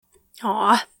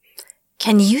Aw.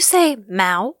 Can you say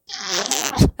Mao?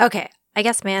 Okay, I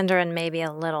guess Mandarin may be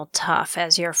a little tough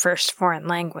as your first foreign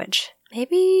language.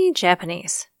 Maybe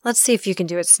Japanese. Let's see if you can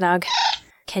do it, Snug.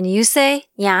 Can you say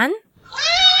Yan?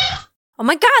 Oh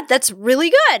my god, that's really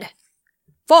good!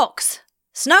 Folks,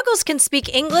 Snuggles can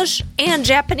speak English and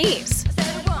Japanese.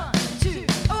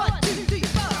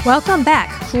 Welcome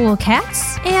back, cool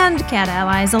cats and cat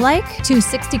allies alike, to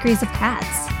 6 Degrees of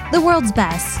Cats, the world's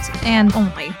best and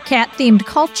only cat-themed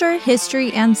culture,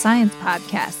 history, and science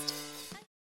podcast.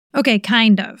 Okay,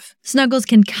 kind of. Snuggles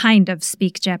can kind of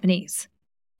speak Japanese.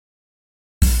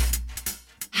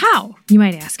 How, you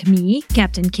might ask me,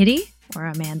 Captain Kitty, or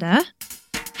Amanda?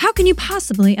 How can you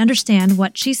possibly understand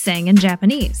what she's saying in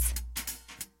Japanese?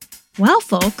 Well,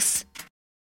 folks,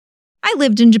 I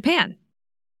lived in Japan.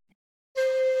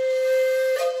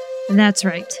 That's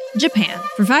right, Japan.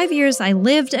 For 5 years, I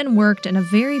lived and worked in a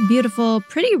very beautiful,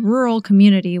 pretty rural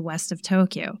community west of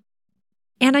Tokyo.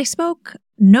 And I spoke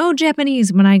no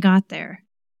Japanese when I got there.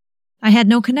 I had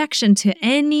no connection to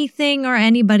anything or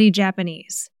anybody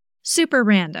Japanese. Super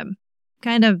random.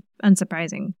 Kind of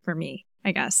unsurprising for me,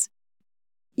 I guess.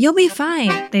 You'll be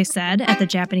fine, they said at the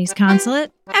Japanese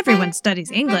consulate. Everyone studies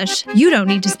English. You don't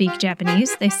need to speak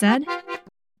Japanese, they said.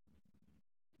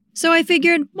 So I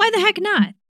figured, why the heck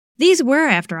not? These were,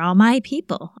 after all, my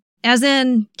people, as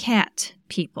in cat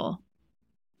people.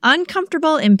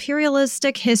 Uncomfortable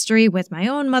imperialistic history with my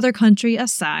own mother country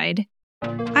aside,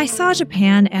 I saw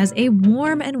Japan as a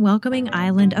warm and welcoming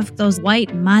island of those white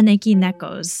maneki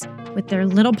nekos, with their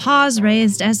little paws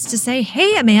raised as to say,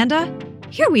 hey, Amanda,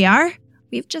 here we are.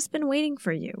 We've just been waiting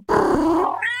for you.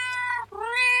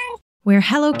 Where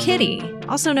Hello Kitty,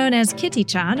 also known as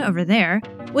Kitty-chan over there,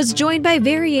 was joined by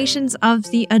variations of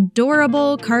the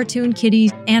adorable cartoon kitty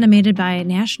animated by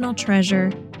national treasure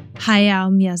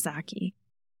Hayao Miyazaki.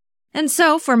 And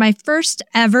so, for my first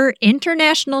ever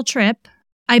international trip,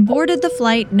 I boarded the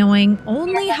flight knowing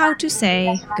only how to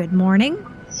say good morning,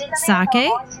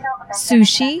 sake,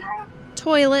 sushi,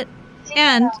 toilet,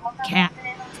 and cat,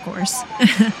 of course.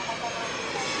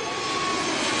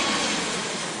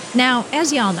 Now,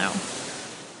 as y'all know,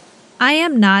 I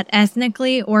am not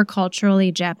ethnically or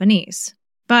culturally Japanese,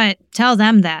 but tell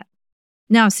them that.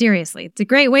 No, seriously, it's a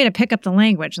great way to pick up the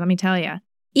language, let me tell you.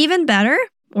 Even better,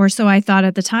 or so I thought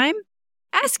at the time,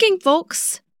 asking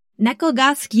folks, neko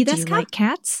ga suki desu ka? Do you like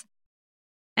cats?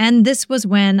 And this was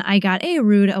when I got a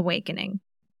rude awakening.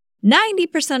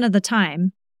 90% of the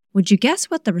time, would you guess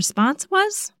what the response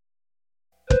was?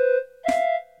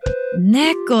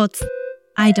 Neko.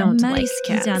 I don't like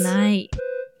cats.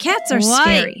 Cats are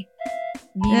scary.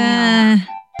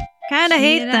 Kinda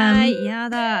hate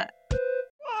them.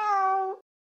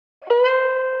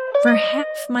 For half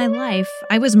my life,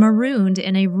 I was marooned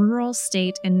in a rural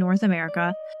state in North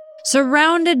America,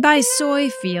 surrounded by soy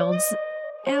fields,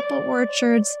 apple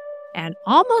orchards, and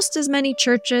almost as many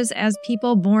churches as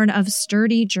people born of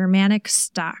sturdy Germanic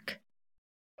stock.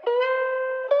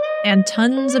 And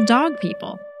tons of dog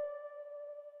people.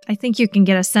 I think you can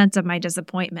get a sense of my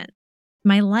disappointment.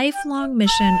 My lifelong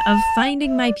mission of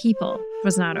finding my people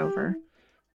was not over.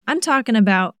 I'm talking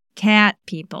about cat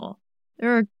people,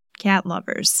 or cat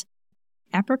lovers.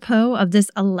 Apropos of this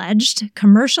alleged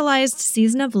commercialized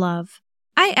season of love,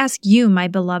 I ask you, my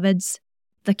beloveds,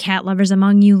 the cat lovers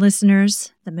among you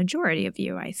listeners, the majority of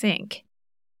you, I think.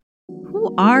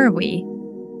 Who are we?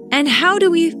 And how do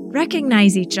we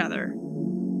recognize each other?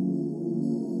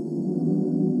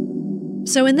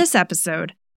 So in this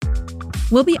episode,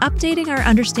 we'll be updating our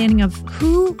understanding of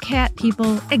who cat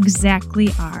people exactly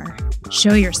are.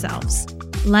 Show yourselves.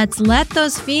 Let's let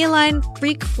those feline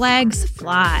freak flags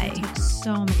fly. It takes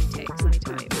so many takes, let me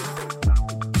tell you.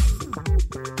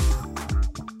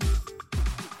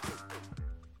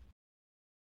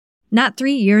 Not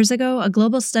 3 years ago, a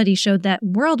global study showed that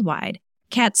worldwide,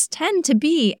 cats tend to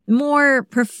be more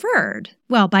preferred,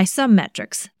 well, by some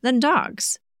metrics, than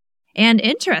dogs. And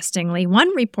interestingly,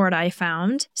 one report I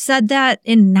found said that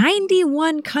in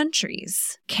 91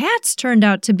 countries, cats turned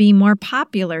out to be more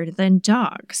popular than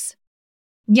dogs.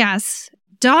 Yes,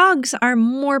 dogs are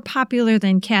more popular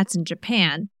than cats in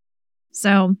Japan.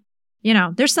 So,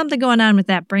 there's something going on with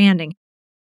that branding.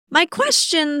 My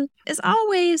question is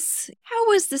always, how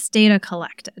was this data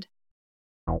collected?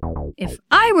 If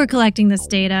I were collecting this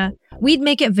data, we'd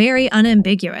make it very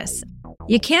unambiguous.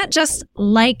 You can't just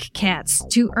like cats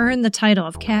to earn the title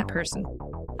of cat person.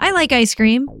 I like ice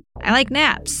cream. I like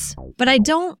naps. But I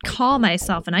don't call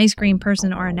myself an ice cream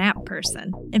person or a nap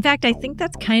person. In fact, I think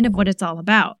that's kind of what it's all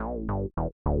about.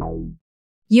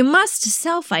 You must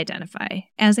self-identify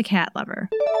as a cat lover.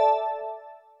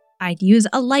 I'd use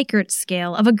a Likert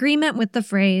scale of agreement with the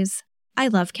phrase, I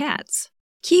love cats.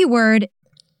 Keyword,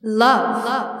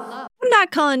 Love. I'm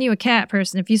not calling you a cat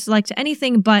person if you select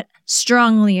anything but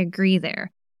strongly agree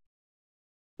there.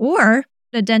 Or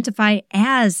identify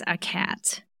as a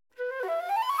cat.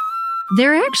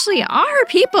 There actually are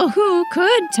people who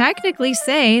could technically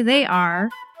say they are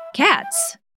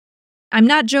cats. I'm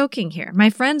not joking here. My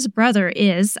friend's brother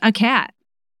is a cat.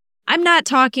 I'm not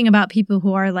talking about people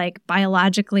who are like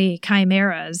biologically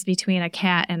chimeras between a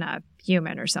cat and a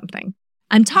human or something.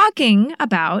 I'm talking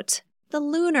about the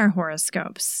lunar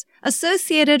horoscopes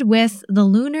associated with the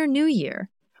Lunar New Year,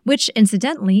 which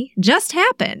incidentally just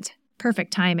happened.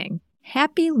 Perfect timing.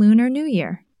 Happy Lunar New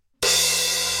Year.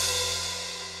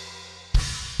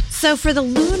 So for the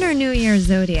Lunar New Year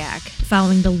zodiac,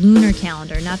 following the lunar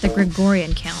calendar, not the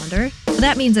Gregorian calendar,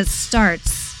 that means it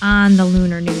starts on the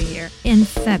Lunar New Year in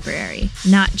February,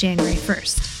 not January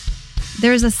 1st.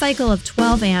 There's a cycle of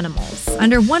 12 animals,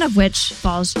 under one of which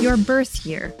falls your birth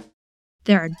year.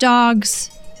 There are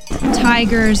dogs,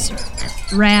 tigers,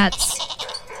 rats,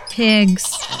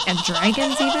 pigs, and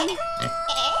dragons even,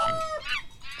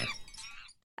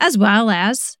 as well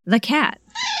as the cat.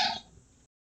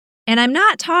 And I'm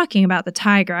not talking about the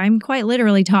tiger, I'm quite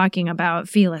literally talking about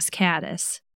Felis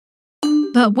catus.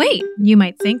 But wait, you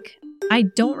might think, I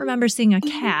don't remember seeing a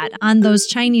cat on those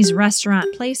Chinese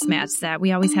restaurant placemats that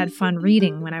we always had fun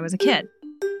reading when I was a kid.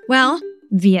 Well,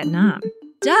 Vietnam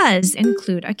does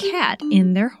include a cat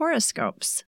in their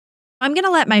horoscopes. I'm going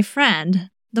to let my friend,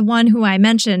 the one who I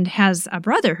mentioned has a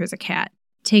brother who's a cat,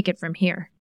 take it from here.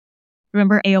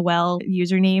 Remember AOL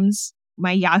usernames?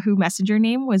 My Yahoo Messenger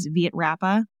name was Viet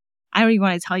Rappa. I don't even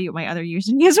want to tell you what my other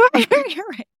usernames were. You're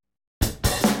right.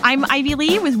 I'm Ivy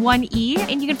Lee with one E,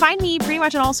 and you can find me pretty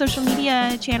much on all social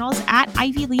media channels at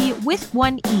Ivy Lee with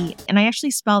one E. And I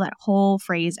actually spell that whole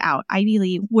phrase out, Ivy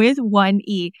Lee with one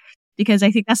E, because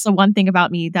I think that's the one thing about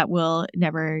me that will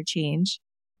never change.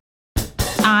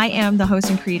 I am the host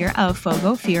and creator of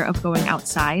FOGO, Fear of Going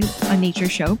Outside, a nature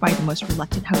show by the most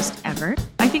reluctant host ever.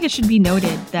 I think it should be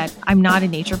noted that I'm not a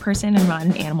nature person, I'm not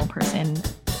an animal person.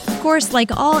 Of course, like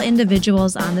all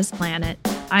individuals on this planet,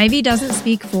 Ivy doesn't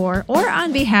speak for or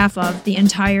on behalf of the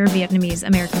entire Vietnamese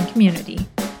American community.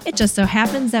 It just so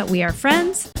happens that we are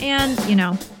friends and,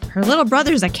 her little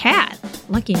brother's a cat.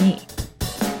 Lucky me.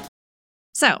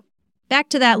 So, back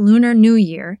to that Lunar New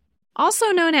Year,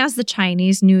 also known as the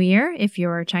Chinese New Year if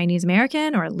you're Chinese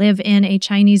American or live in a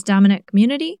Chinese dominant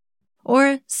community,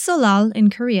 or Solal in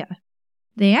Korea.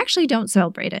 They actually don't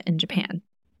celebrate it in Japan.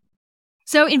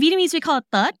 So in Vietnamese, we call it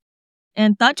Tet,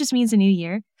 and Tet just means the New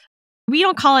Year. We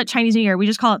don't call it Chinese New Year, we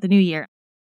just call it the New Year.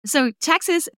 So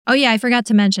Texas... Oh yeah, I forgot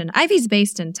to mention, Ivy's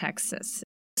based in Texas.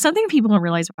 Something people don't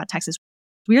realize about Texas,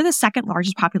 we are the second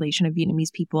largest population of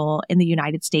Vietnamese people in the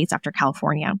United States after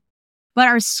California. But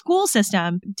our school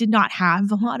system did not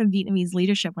have a lot of Vietnamese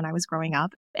leadership when I was growing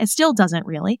up. It still doesn't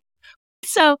really.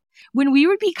 So when we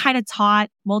would be kind of taught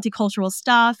multicultural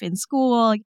stuff in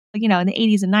school, in the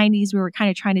 80s and 90s, we were kind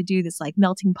of trying to do this like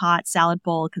melting pot, salad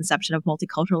bowl conception of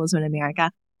multiculturalism in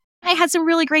America. I had some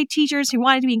really great teachers who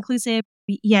wanted to be inclusive.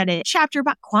 You had a chapter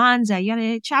about Kwanzaa. You had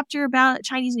a chapter about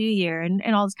Chinese New Year and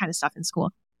all this kind of stuff in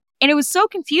school. And it was so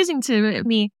confusing to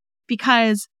me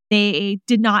because they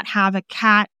did not have a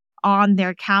cat on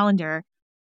their calendar.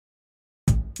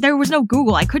 There was no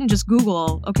Google. I couldn't just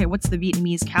Google, okay, what's the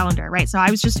Vietnamese calendar, right? So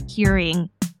I was just hearing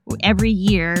every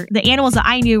year. The animals that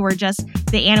I knew were just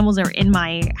the animals that were in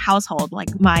my household.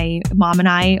 Like my mom and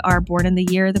I are born in the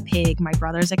year of the pig. My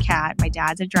brother's a cat. My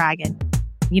dad's a dragon.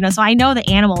 So I know the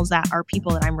animals that are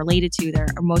people that I'm related to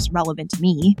that are most relevant to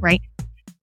me, right?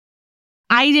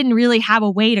 I didn't really have a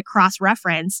way to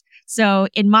cross-reference. So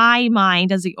in my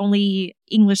mind, as the only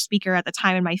English speaker at the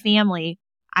time in my family,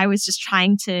 I was just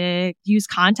trying to use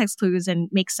context clues and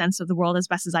make sense of the world as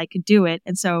best as I could do it.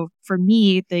 And so for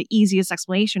me, the easiest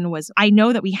explanation was, I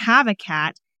know that we have a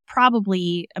cat.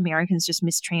 Probably Americans just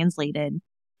mistranslated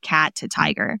cat to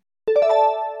tiger.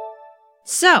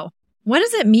 So, what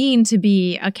does it mean to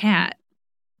be a cat?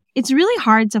 It's really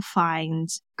hard to find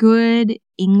good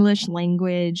English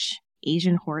language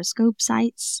Asian horoscope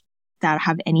sites that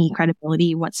have any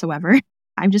credibility whatsoever.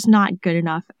 I'm just not good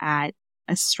enough at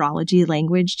astrology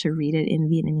language to read it in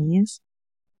Vietnamese.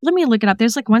 Let me look it up.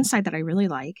 There's one site that I really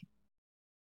like.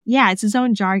 Yeah, it's its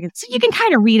own jargon. So you can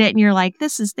kind of read it and you're like,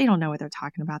 they don't know what they're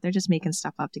talking about. They're just making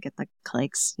stuff up to get the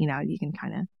clicks. You can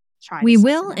kind of try. We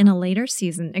will, in a later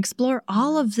season, explore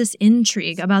all of this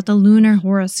intrigue about the lunar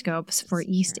horoscopes for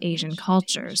East Asian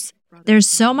cultures. There's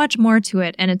so much more to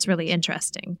it, and it's really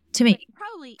interesting to me.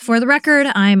 For the record,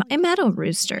 I'm a meadow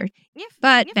rooster.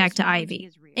 But back to Ivy.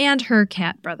 and her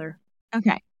cat brother.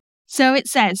 Okay. So it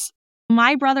says,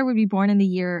 my brother would be born in the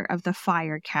year of the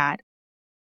fire cat.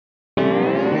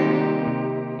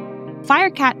 Fire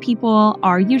cat people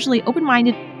are usually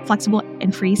open-minded, flexible,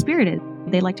 and free-spirited.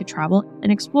 They like to travel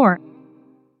and explore.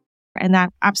 And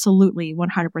that absolutely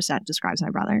 100% describes my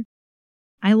brother.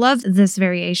 I love this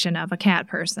variation of a cat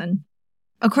person.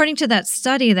 According to that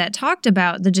study that talked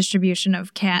about the distribution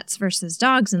of cats versus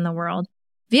dogs in the world,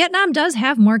 Vietnam does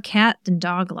have more cat than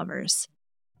dog lovers.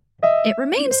 It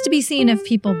remains to be seen if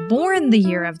people born the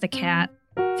year of the cat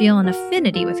feel an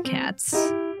affinity with cats.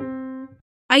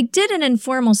 I did an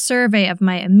informal survey of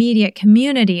my immediate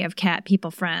community of cat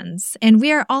people friends, and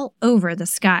we are all over the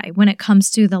sky when it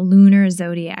comes to the lunar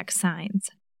zodiac signs.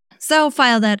 So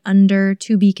file that under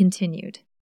to be continued.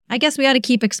 I guess we ought to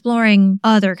keep exploring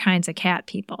other kinds of cat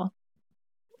people.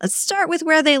 Let's start with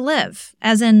where they live,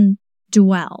 as in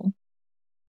dwell.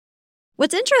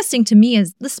 What's interesting to me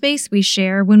is the space we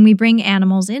share when we bring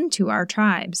animals into our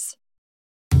tribes.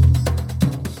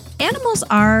 Animals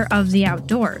are of the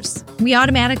outdoors. We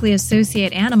automatically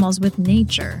associate animals with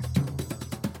nature.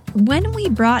 When we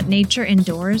brought nature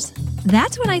indoors,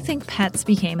 that's when I think pets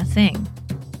became a thing.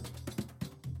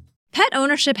 Pet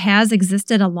ownership has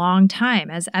existed a long time,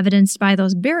 as evidenced by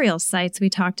those burial sites we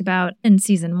talked about in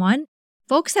Season 1.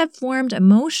 Folks have formed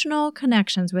emotional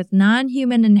connections with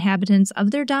non-human inhabitants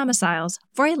of their domiciles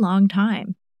for a long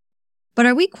time. But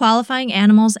are we qualifying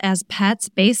animals as pets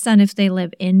based on if they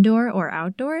live indoor or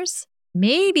outdoors?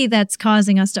 Maybe that's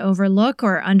causing us to overlook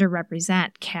or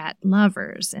underrepresent cat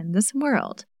lovers in this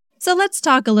world. So let's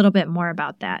talk a little bit more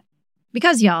about that.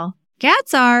 Because, y'all,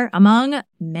 cats are, among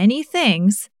many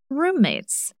things,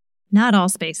 roommates. Not all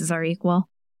spaces are equal.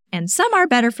 And some are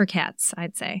better for cats,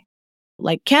 I'd say.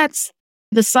 Like cats,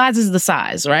 the size is the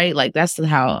size, right? Like that's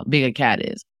how big a cat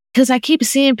is. Because I keep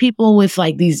seeing people with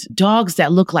like these dogs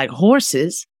that look like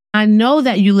horses. I know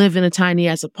that you live in a tiny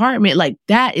ass apartment. Like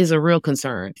that is a real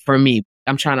concern for me.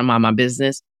 I'm trying to mind my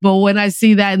business. But when I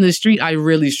see that in the street, I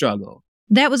really struggle.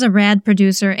 That was a rad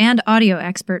producer and audio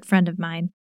expert friend of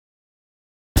mine.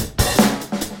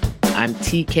 I'm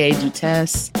TK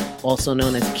Dutes, also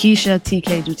known as Keisha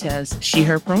TK Dutes, she,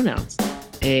 her pronouns.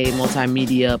 A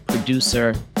multimedia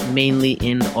producer, mainly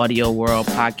in the audio world,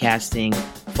 podcasting,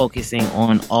 focusing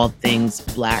on all things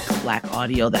black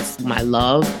audio. That's my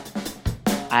love.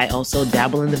 I also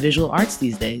dabble in the visual arts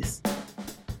these days.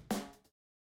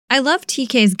 I love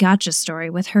TK's gotcha story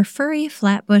with her furry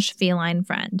Flatbush feline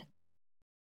friend.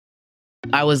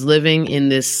 I was living in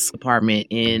this apartment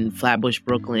in Flatbush,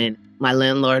 Brooklyn. My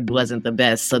landlord wasn't the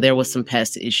best, so there was some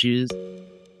pest issues.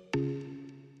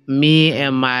 Me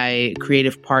and my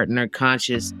creative partner,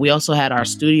 Conscious, we also had our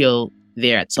studio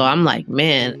there. So I'm like,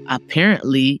 man,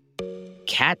 apparently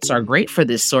cats are great for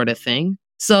this sort of thing.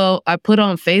 So I put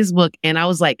on Facebook and I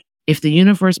was like, if the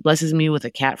universe blesses me with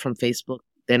a cat from Facebook,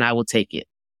 then I will take it.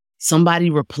 Somebody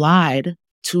replied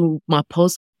to my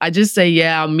post. I just say,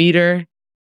 yeah, I'll meet her.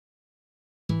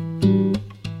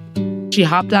 She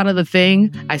hopped out of the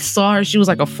thing. I saw her. She was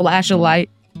like a flash of light.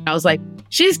 I was like,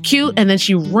 she's cute. And then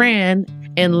she ran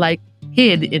and like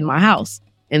hid in my house.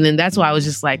 And then that's why I was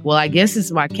just like, well, I guess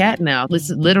it's my cat now. This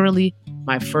is literally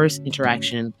my first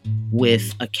interaction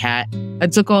with a cat. I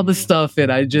took all the stuff and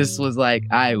I just was like,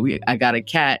 I got a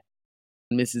cat,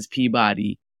 Mrs.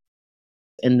 Peabody.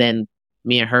 And then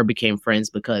me and her became friends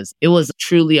because it was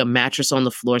truly a mattress on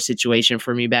the floor situation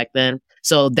for me back then.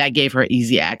 So that gave her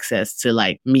easy access to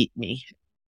like meet me.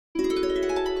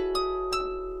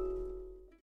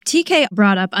 TK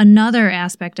brought up another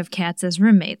aspect of cats as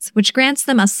roommates, which grants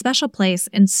them a special place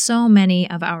in so many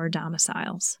of our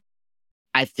domiciles.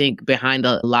 I think behind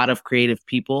a lot of creative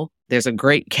people, there's a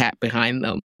great cat behind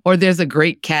them, or there's a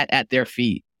great cat at their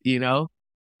feet, you know?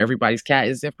 Everybody's cat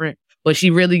is different, but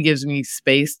she really gives me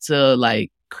space to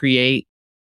like create.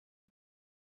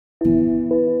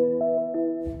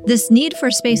 This need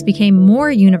for space became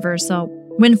more universal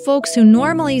when folks who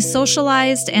normally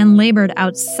socialized and labored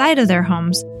outside of their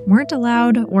homes weren't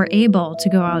allowed or able to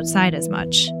go outside as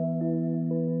much.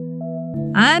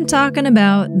 I'm talking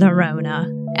about the Rona,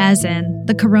 as in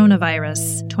the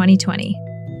coronavirus 2020.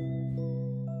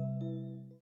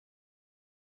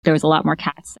 There was a lot more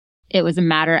cats. It was a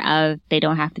matter of they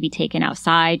don't have to be taken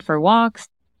outside for walks.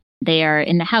 They are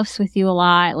in the house with you a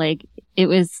lot. Like, it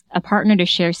was a partner to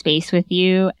share space with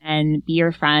you and be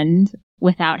your friend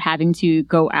without having to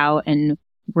go out and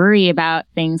worry about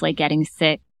things like getting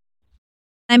sick.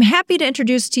 I'm happy to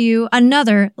introduce to you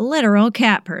another literal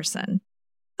cat person.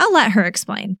 I'll let her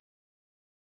explain.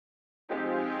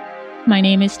 My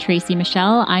name is Tracy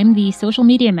Michelle. I'm the social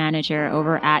media manager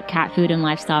over at cat food and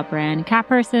lifestyle brand Cat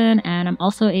Person, and I'm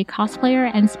also a cosplayer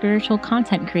and spiritual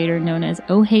content creator known as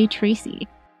Oh Hey Tracy.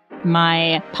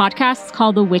 My podcast is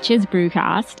called The Witches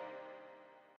Brewcast.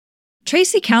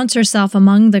 Tracy counts herself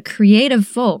among the creative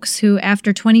folks who,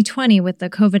 after 2020 with the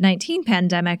COVID-19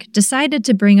 pandemic, decided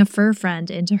to bring a fur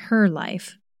friend into her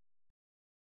life.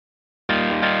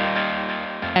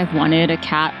 I've wanted a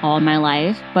cat all my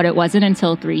life, but it wasn't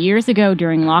until 3 years ago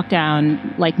during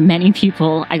lockdown, like many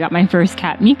people, I got my first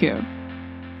cat, Miku.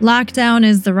 Lockdown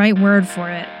is the right word for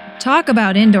it. Talk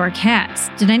about indoor cats.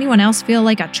 Did anyone else feel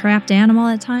like a trapped animal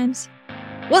at times?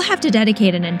 We'll have to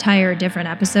dedicate an entire different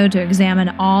episode to examine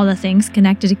all the things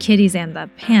connected to kitties and the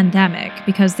pandemic,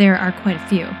 because there are quite a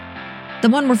few. The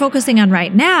one we're focusing on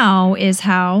right now is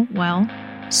how, well,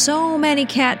 so many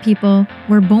cat people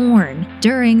were born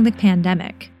during the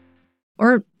pandemic.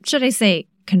 Or should I say,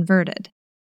 converted?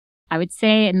 I would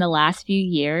say in the last few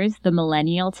years, the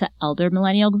millennial to elder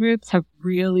millennial groups have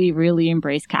really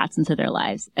embraced cats into their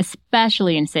lives,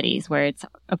 especially in cities where it's,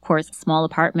 of course, small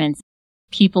apartments.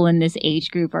 People in this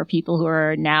age group are people who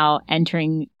are now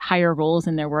entering higher roles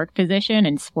in their work position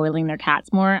and spoiling their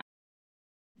cats more.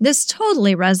 This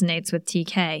totally resonates with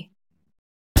TK.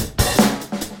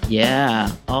 Yeah.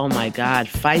 Oh my God.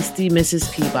 Feisty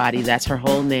Mrs. Peabody. That's her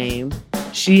whole name.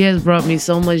 She has brought me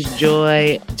so much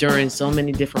joy during so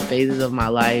many different phases of my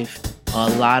life. A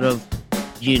lot of,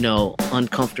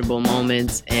 uncomfortable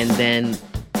moments. And then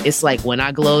it's like when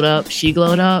I glowed up, she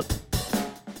glowed up.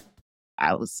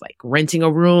 I was like renting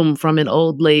a room from an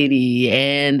old lady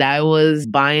and I was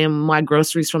buying my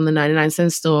groceries from the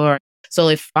 99-cent store. So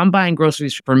if I'm buying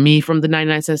groceries for me from the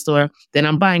 99-cent store, then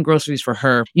I'm buying groceries for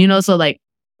her. So like,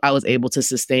 I was able to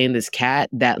sustain this cat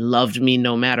that loved me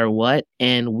no matter what,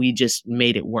 and we just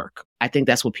made it work. I think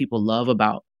that's what people love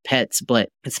about pets, but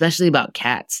especially about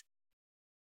cats.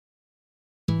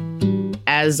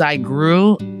 As I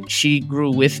grew, she grew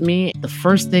with me. The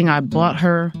first thing I bought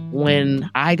her when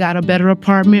I got a better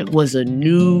apartment was a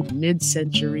new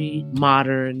mid-century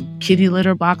modern kitty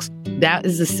litter box. That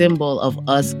is a symbol of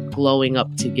us growing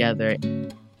up together.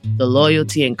 The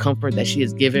loyalty and comfort that she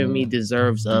has given me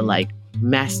deserves a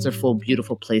masterful,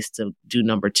 beautiful place to do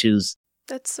number twos.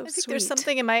 That's so sweet. I think there's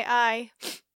something in my eye.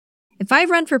 If I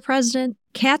run for president,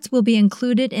 cats will be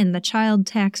included in the child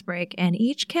tax break, and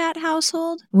each cat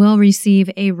household will receive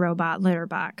a robot litter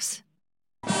box.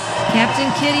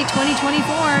 Captain Kitty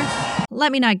 2024.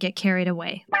 Let me not get carried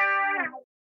away.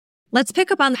 Let's pick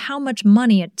up on how much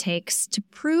money it takes to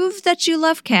prove that you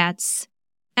love cats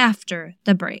after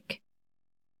the break.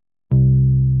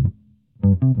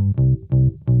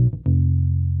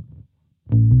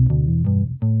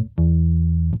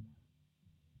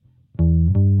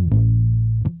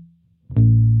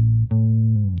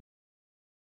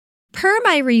 Per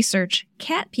my research,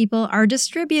 cat people are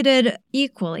distributed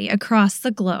equally across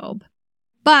the globe.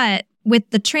 But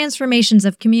with the transformations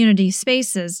of community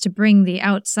spaces to bring the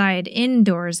outside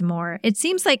indoors more, it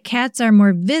seems like cats are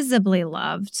more visibly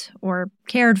loved or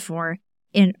cared for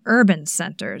in urban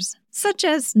centers, such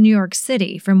as New York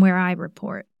City, from where I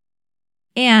report.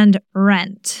 And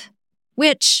rent,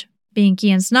 which Binky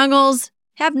and Snuggles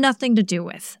have nothing to do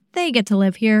with. They get to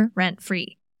live here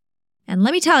rent-free. And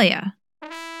let me tell you,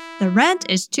 the rent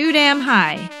is too damn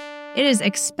high. It is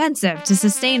expensive to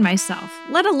sustain myself,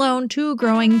 let alone 2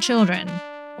 growing children.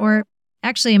 Or,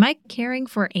 actually, am I caring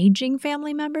for aging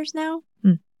family members now?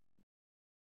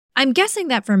 I'm guessing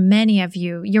that for many of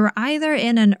you, you're either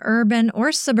in an urban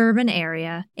or suburban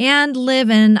area and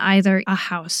live in either a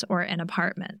house or an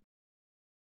apartment.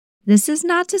 This is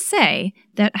not to say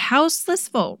that houseless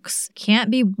folks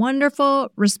can't be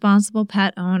wonderful, responsible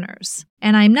pet owners.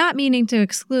 And I'm not meaning to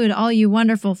exclude all you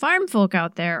wonderful farm folk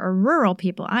out there or rural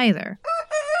people either.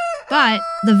 But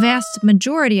the vast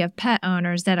majority of pet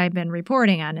owners that I've been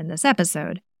reporting on in this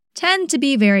episode tend to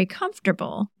be very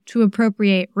comfortable, to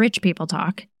appropriate rich people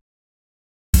talk.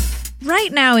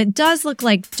 Right now, it does look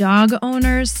like dog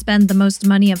owners spend the most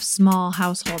money of small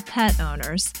household pet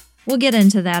owners. We'll get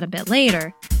into that a bit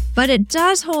later. But it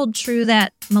does hold true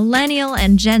that millennial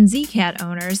and Gen Z cat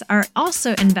owners are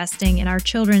also investing in our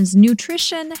children's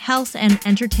nutrition, health, and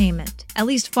entertainment, at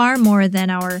least far more than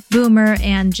our boomer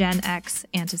and Gen X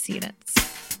antecedents.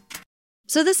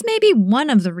 So this may be one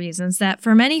of the reasons that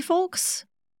for many folks,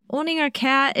 owning a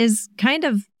cat is kind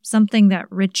of something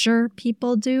that richer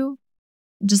people do.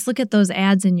 Just look at those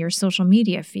ads in your social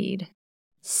media feed.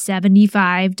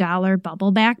 $75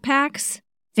 bubble backpacks,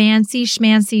 fancy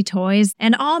schmancy toys,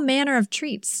 and all manner of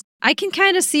treats. I can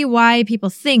kind of see why people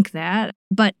think that,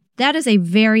 but that is a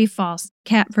very false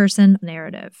cat person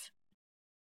narrative.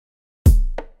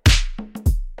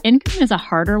 Income is a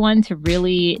harder one to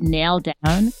really nail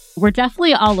down. We're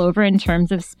definitely all over in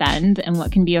terms of spend and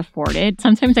what can be afforded.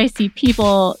 Sometimes I see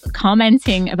people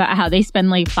commenting about how they spend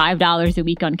like $5 a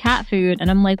week on cat food, and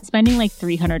I'm like spending like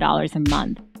 $300 a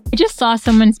month. I just saw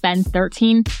someone spend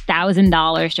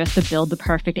 $13,000 just to build the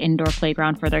perfect indoor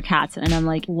playground for their cats, and I'm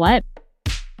like, what?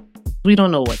 We don't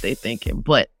know what they're thinking,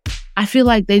 but I feel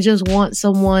like they just want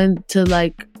someone to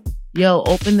like, yo,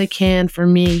 open the can for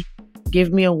me,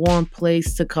 give me a warm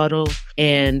place to cuddle,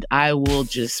 and I will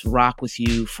just rock with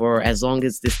you for as long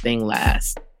as this thing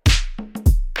lasts.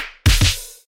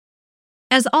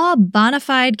 As all bona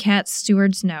fide cat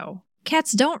stewards know,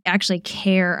 cats don't actually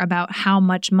care about how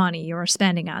much money you're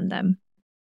spending on them.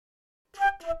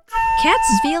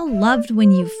 Cats feel loved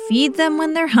when you feed them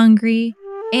when they're hungry,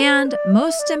 and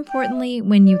most importantly,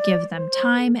 when you give them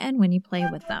time and when you play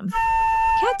with them.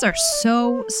 Cats are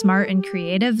so smart and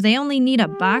creative, they only need a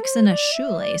box and a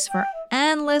shoelace for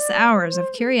endless hours of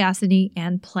curiosity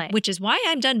and play. Which is why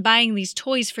I'm done buying these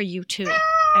toys for you too.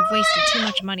 I've wasted too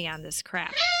much money on this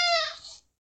crap.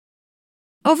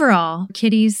 Overall,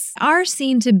 kitties are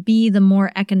seen to be the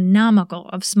more economical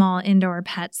of small indoor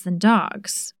pets than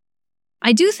dogs.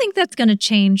 I do think that's going to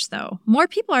change, though. More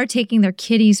people are taking their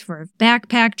kitties for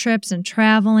backpack trips and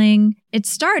traveling. It's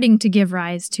starting to give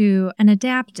rise to an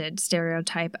adapted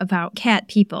stereotype about cat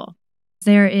people.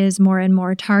 There is more and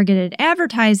more targeted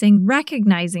advertising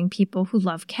recognizing people who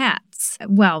love cats.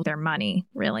 Well, their money,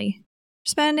 really.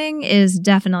 Spending is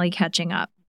definitely catching up.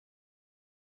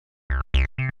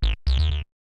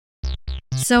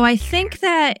 So I think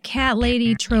that cat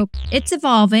lady trope, it's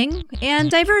evolving and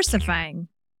diversifying.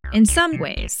 In some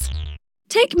ways.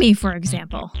 Take me, for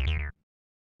example.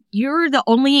 You're the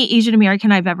only Asian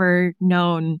American I've ever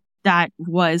known that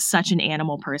was such an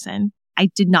animal person. I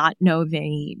did not know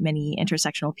very many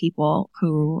intersectional people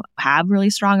who have really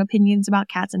strong opinions about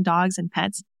cats and dogs and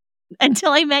pets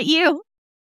until I met you.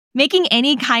 Making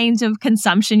any kind of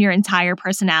consumption your entire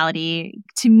personality,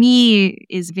 to me,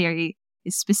 is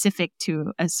specific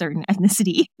to a certain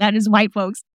ethnicity. That is white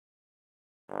folks.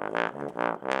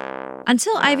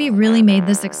 Until Ivy really made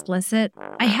this explicit,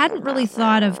 I hadn't really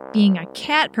thought of being a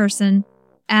cat person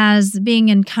as being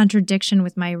in contradiction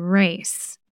with my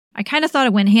race. I kind of thought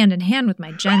it went hand in hand with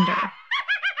my gender.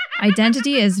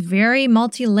 Identity is very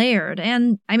multi-layered,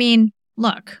 and I mean,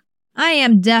 look, I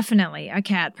am definitely a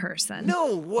cat person.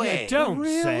 No way! Don't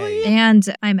say. And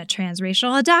I'm a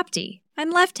transracial adoptee.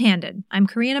 I'm left-handed. I'm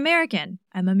Korean American.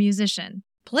 I'm a musician.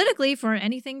 Politically, for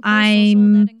anything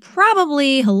I'm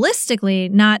probably holistically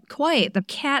not quite the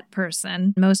cat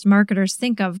person most marketers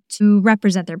think of to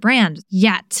represent their brand,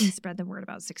 yet spread the word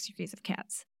about 6 degrees of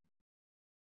cats.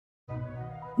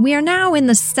 We are now in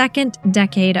the second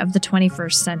decade of the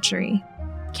 21st century.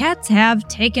 Cats have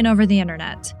taken over the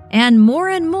internet, and more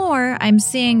I'm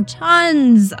seeing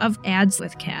tons of ads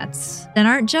with cats that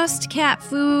aren't just cat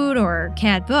food or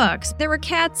cat books. There were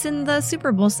cats in the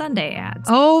Super Bowl Sunday ads.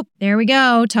 Oh, there we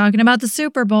go, talking about the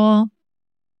Super Bowl.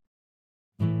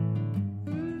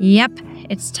 Yep,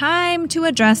 it's time to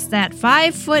address that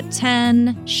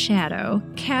 5'10" shadow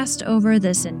cast over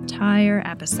this entire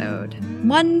episode.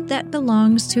 One that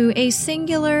belongs to a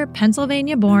singular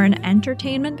Pennsylvania-born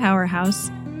entertainment powerhouse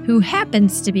who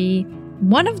happens to be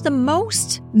one of the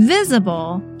most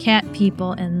visible cat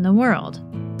people in the world.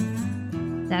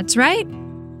 That's right.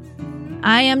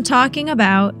 I am talking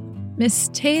about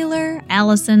Miss Taylor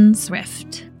Allison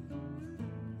Swift.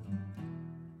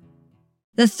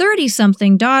 The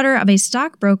 30-something daughter of a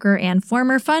stockbroker and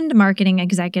former fund marketing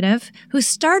executive who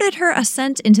started her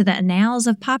ascent into the annals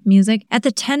of pop music at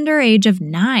the tender age of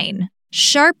 9,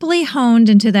 sharply honed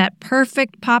into that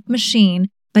perfect pop machine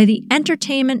by the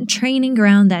entertainment training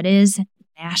ground that is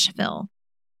Nashville.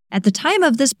 At the time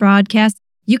of this broadcast,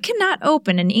 you cannot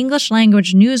open an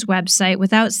English-language news website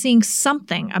without seeing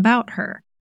something about her.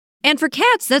 And for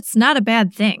cats, that's not a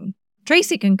bad thing.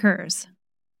 Tracy concurs.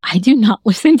 I do not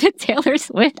listen to Taylor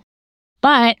Swift,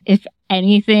 but if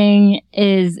anything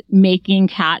is making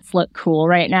cats look cool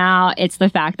right now, it's the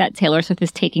fact that Taylor Swift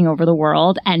is taking over the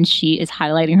world and she is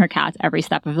highlighting her cats every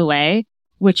step of the way,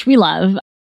 which we love.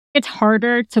 It's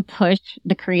harder to push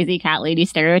the crazy cat lady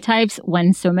stereotypes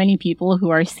when so many people who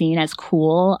are seen as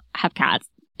cool have cats.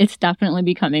 It's definitely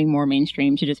becoming more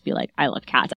mainstream to just be like, I love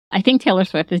cats. I think Taylor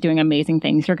Swift is doing amazing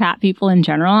things for cat people in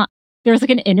general. There's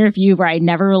like an interview where I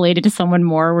never related to someone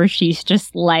more where she's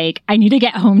just like, I need to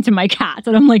get home to my cats.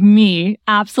 And I'm like, me,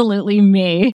 absolutely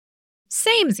me.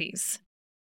 Samesies.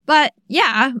 But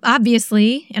yeah,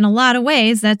 obviously, in a lot of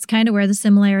ways, that's kind of where the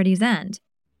similarities end.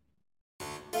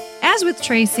 As with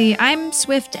Tracy, I'm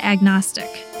Swift agnostic.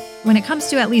 when it comes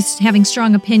to at least having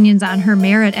strong opinions on her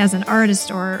merit as an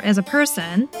artist or as a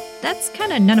person, that's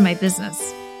kind of none of my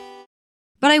business.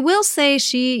 But I will say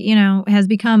she, has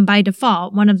become by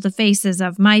default one of the faces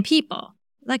of my people,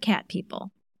 the cat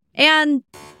people. And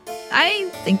I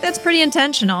think that's pretty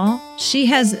intentional. She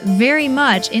has very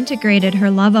much integrated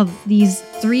her love of these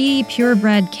 3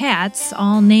 purebred cats,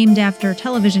 all named after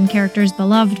television characters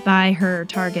beloved by her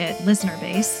target listener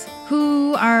base,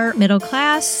 who are middle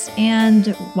class and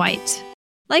white.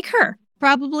 Like her.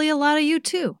 Probably a lot of you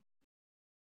too.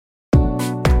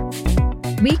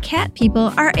 We cat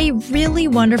people are a really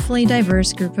wonderfully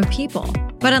diverse group of people.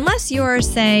 But unless you're,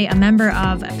 say, a member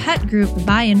of a pet group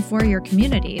by and for your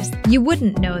communities, you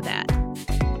wouldn't know that.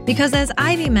 Because as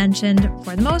Ivy mentioned,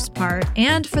 for the most part,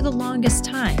 and for the longest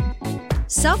time,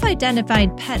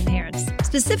 self-identified pet parents,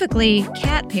 specifically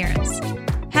cat parents,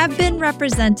 have been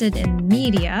represented in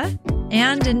media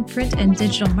and in print and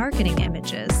digital marketing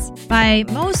images by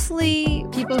mostly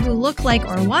people who look like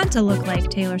or want to look like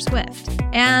Taylor Swift.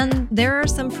 And there are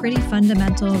some pretty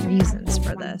fundamental reasons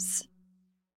for this.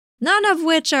 None of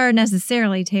which are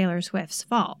necessarily Taylor Swift's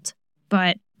fault,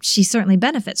 but she certainly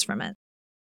benefits from it.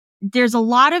 There's a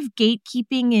lot of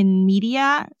gatekeeping in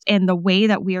media and the way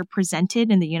that we are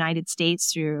presented in the United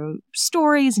States through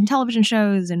stories and television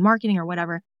shows and marketing or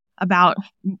whatever about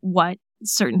what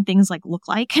certain things look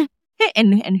like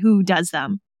and who does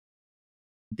them.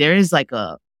 There is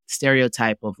a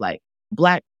stereotype of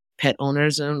Black pet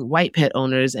owners and white pet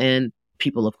owners and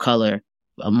people of color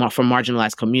from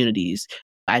marginalized communities.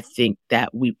 I think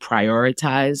that we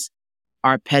prioritize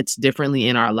our pets differently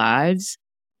in our lives.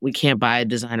 We can't buy a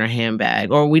designer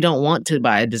handbag, or we don't want to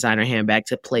buy a designer handbag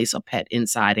to place a pet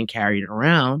inside and carry it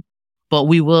around, but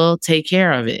we will take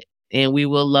care of it and we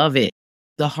will love it.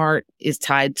 The heart is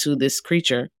tied to this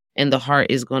creature and the heart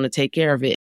is going to take care of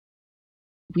it.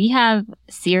 We have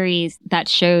series that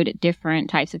showed different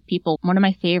types of people. One of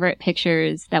my favorite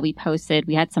pictures that we posted,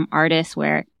 we had some artists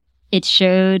where it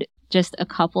showed just a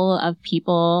couple of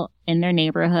people in their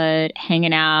neighborhood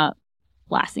hanging out,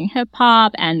 blasting hip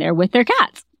hop, and they're with their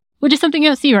cats, which is something you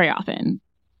don't see very often.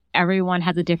 Everyone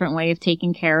has a different way of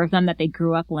taking care of them that they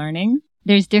grew up learning.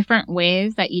 There's different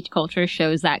ways that each culture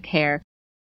shows that care.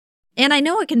 And I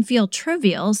know it can feel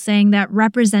trivial saying that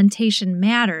representation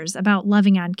matters about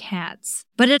loving on cats,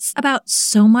 but it's about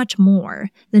so much more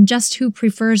than just who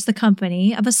prefers the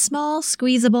company of a small,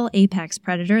 squeezable apex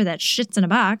predator that shits in a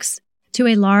box to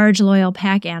a large, loyal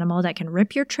pack animal that can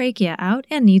rip your trachea out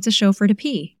and needs a chauffeur to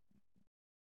pee.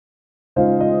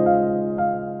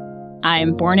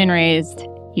 I'm born and raised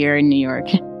here in New York.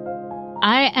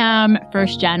 I am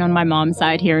first gen on my mom's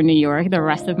side here in New York. The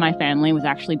rest of my family was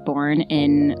actually born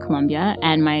in Colombia,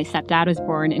 and my stepdad was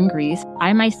born in Greece.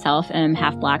 I myself am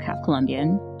half Black, half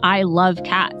Colombian. I love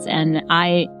cats, and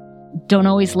I don't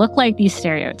always look like these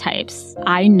stereotypes.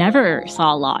 I never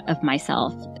saw a lot of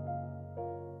myself.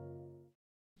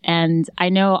 And I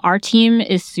know our team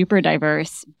is super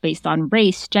diverse based on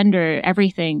race, gender,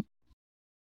 everything.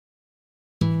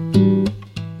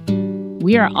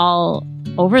 We are all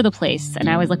over the place. And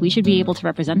I was like, we should be able to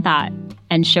represent that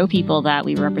and show people that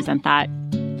we represent that.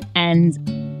 And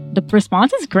the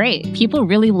response is great. People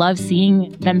really love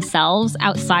seeing themselves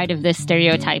outside of this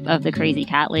stereotype of the crazy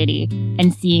cat lady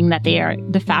and seeing that they are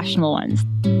the fashionable ones.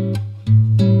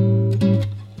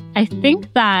 I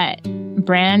think that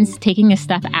brands taking a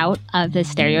step out of the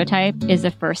stereotype is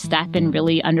the first step in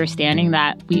really understanding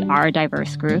that we are a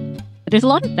diverse group. There's a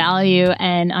lot of value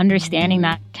in understanding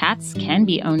that cats can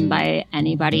be owned by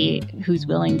anybody who's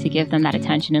willing to give them that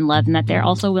attention and love, and that they're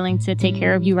also willing to take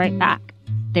care of you right back.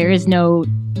 There is no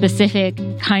specific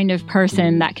kind of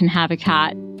person that can have a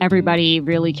cat. Everybody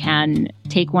really can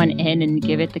take one in and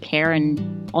give it the care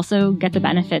and also get the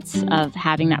benefits of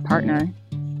having that partner.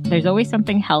 There's always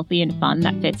something healthy and fun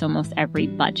that fits almost every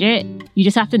budget. You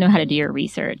just have to know how to do your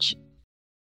research.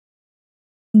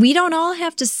 We don't all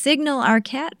have to signal our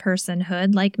cat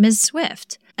personhood like Ms.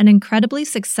 Swift, an incredibly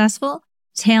successful,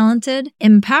 talented,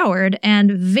 empowered,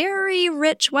 and very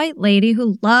rich white lady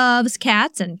who loves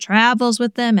cats and travels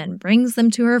with them and brings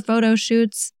them to her photo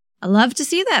shoots. I love to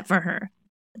see that for her.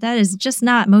 That is just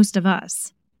not most of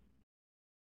us.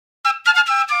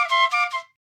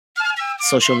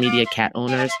 Social media cat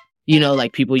owners,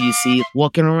 people you see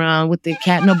walking around with their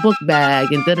cat in a book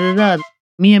bag and da-da-da-da.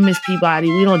 Me and Miss Peabody,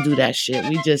 we don't do that shit.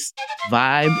 We just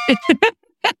vibe.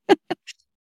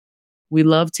 We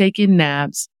love taking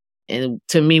naps. And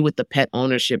to me, with the pet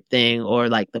ownership thing or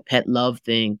the pet love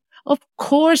thing, of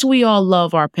course we all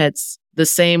love our pets the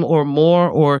same or more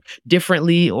or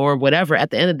differently or whatever. At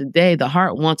the end of the day, the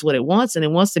heart wants what it wants and it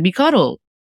wants to be cuddled.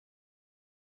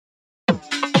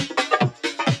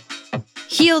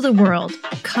 heal the world,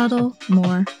 cuddle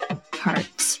more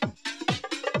hearts.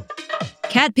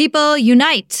 Cat people,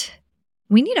 unite!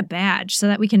 We need a badge so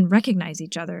that we can recognize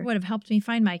each other. It would have helped me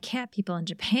find my cat people in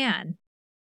Japan.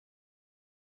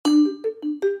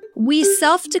 We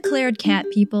self-declared cat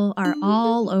people are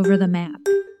all over the map.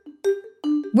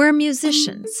 We're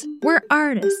musicians, we're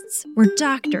artists, we're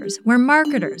doctors, we're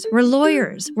marketers, we're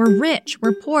lawyers, we're rich,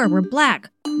 we're poor, we're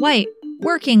black, white,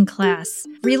 working class,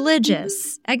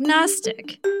 religious,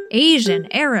 agnostic,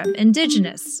 Asian, Arab,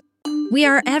 indigenous. We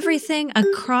are everything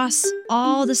across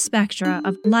all the spectra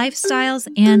of lifestyles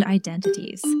and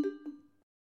identities.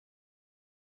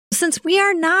 Since we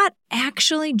are not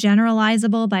actually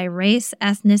generalizable by race,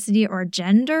 ethnicity, or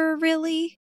gender,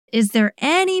 really, is there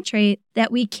any trait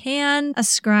that we can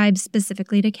ascribe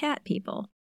specifically to cat people?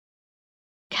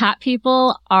 Cat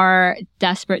people are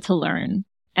desperate to learn.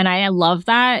 And I love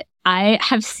that. I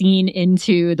have seen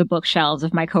into the bookshelves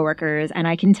of my coworkers, and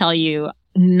I can tell you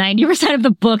 90% of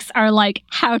the books are like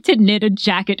how to knit a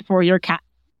jacket for your cat,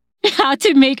 how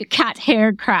to make cat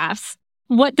hair crafts.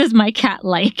 What does my cat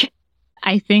like?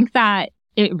 I think that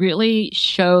it really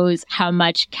shows how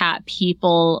much cat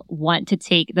people want to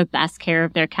take the best care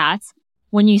of their cats.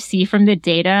 When you see from the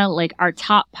data, like our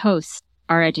top posts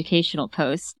are educational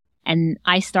posts. And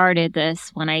I started this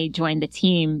when I joined the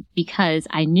team because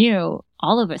I knew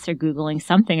all of us are Googling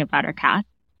something about our cat.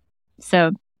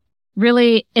 So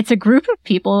really, it's a group of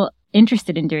people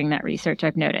interested in doing that research,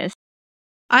 I've noticed.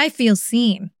 I feel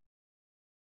seen.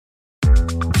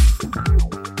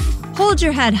 Hold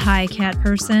your head high, cat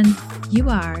person. You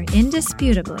are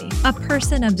indisputably a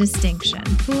person of distinction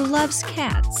who loves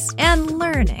cats and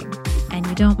learning. And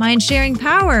you don't mind sharing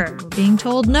power, or being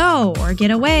told no, or get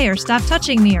away, or stop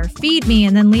touching me, or feed me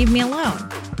and then leave me alone.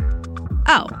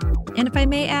 Oh, and if I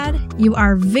may add, you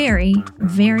are very,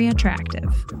 very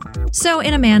attractive. So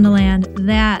in Amandaland,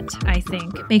 that, I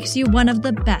think, makes you one of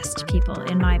the best people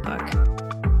in my book.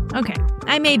 Okay,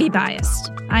 I may be biased.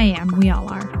 I am, we all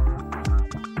are.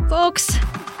 Folks,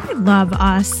 I love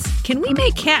us. Can we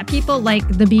make cat people like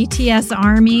the BTS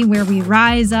Army, where we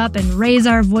rise up and raise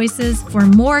our voices for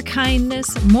more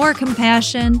kindness, more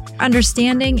compassion,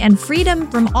 understanding, and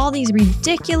freedom from all these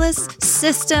ridiculous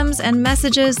systems and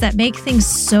messages that make things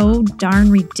so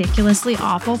darn ridiculously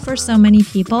awful for so many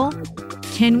people?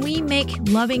 Can we make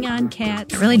loving on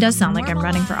cats? It really does sound like I'm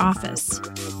running for office.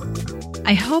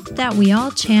 I hope that we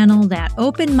all channel that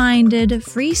open-minded,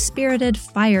 free-spirited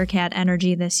Firecat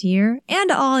energy this year and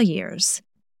all years.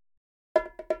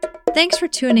 Thanks for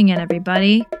tuning in,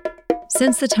 everybody.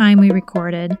 Since the time we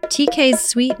recorded, TK's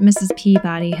sweet Mrs.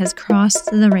 Peabody has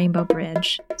crossed the Rainbow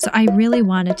Bridge, so I really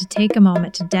wanted to take a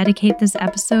moment to dedicate this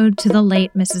episode to the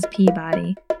late Mrs.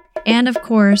 Peabody. And of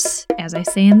course, as I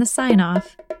say in the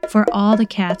sign-off, for all the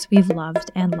cats we've loved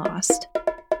and lost.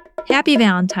 Happy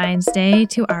Valentine's Day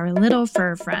to our little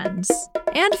fur friends,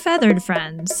 and feathered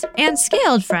friends, and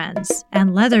scaled friends,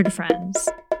 and leathered friends.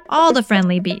 All the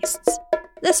friendly beasts.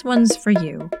 This one's for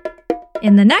you.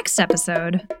 In the next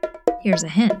episode, here's a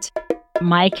hint.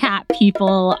 My cat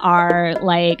people are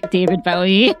like David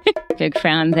Bowie. Big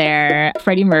fan there.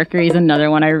 Freddie Mercury is another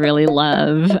one I really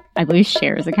love. I believe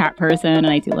Cher is a cat person, and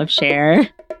I do love Cher.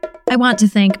 I want to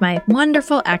thank my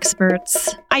wonderful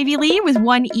experts, Ivy Lee with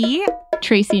one E,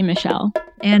 Tracy Michelle,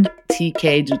 and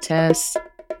TK Dutess.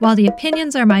 While the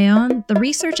opinions are my own, the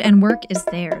research and work is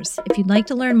theirs. If you'd like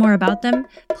to learn more about them,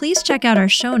 please check out our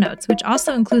show notes, which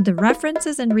also include the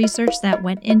references and research that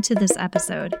went into this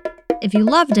episode. If you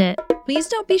loved it, please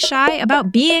don't be shy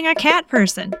about being a cat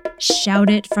person. Shout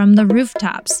it from the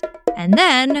rooftops. And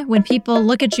then, when people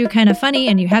look at you kind of funny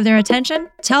and you have their attention,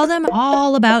 tell them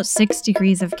all about 6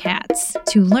 Degrees of Cats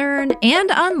to learn and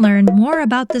unlearn more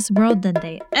about this world than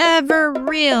they ever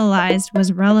realized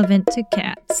was relevant to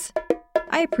cats.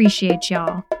 I appreciate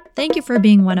y'all. Thank you for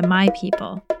being one of my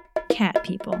people, cat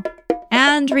people.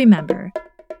 And remember,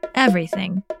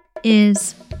 everything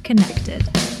is connected.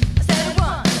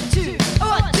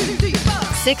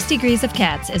 6 Degrees of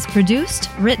Cats is produced,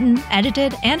 written,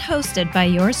 edited, and hosted by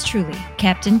yours truly,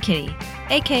 Captain Kitty,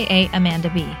 aka Amanda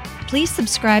B. Please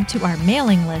subscribe to our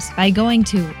mailing list by going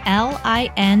to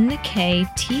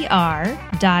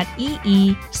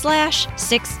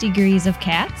linktr.ee/6 Degrees of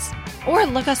Cats, or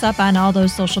look us up on all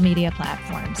those social media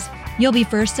platforms. You'll be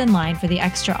first in line for the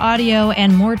extra audio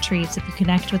and more treats if you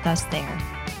connect with us there.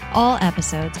 All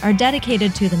episodes are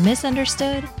dedicated to the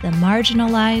misunderstood, the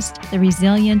marginalized, the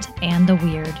resilient, and the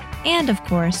weird. And of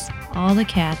course, all the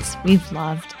cats we've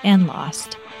loved and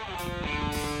lost.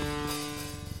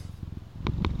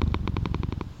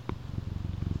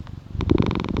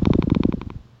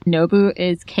 Nobu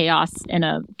is chaos in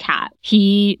a cat.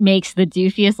 He makes the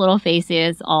doofiest little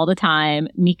faces all the time.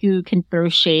 Miku can throw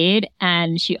shade,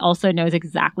 and she also knows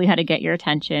exactly how to get your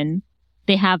attention.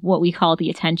 They have what we call the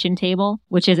attention table,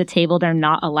 which is a table they're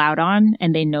not allowed on,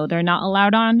 and they know they're not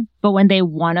allowed on. But when they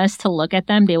want us to look at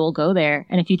them, they will go there.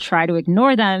 And if you try to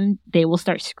ignore them, they will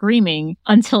start screaming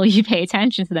until you pay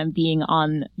attention to them being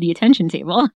on the attention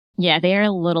table. Yeah, they are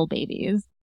little babies.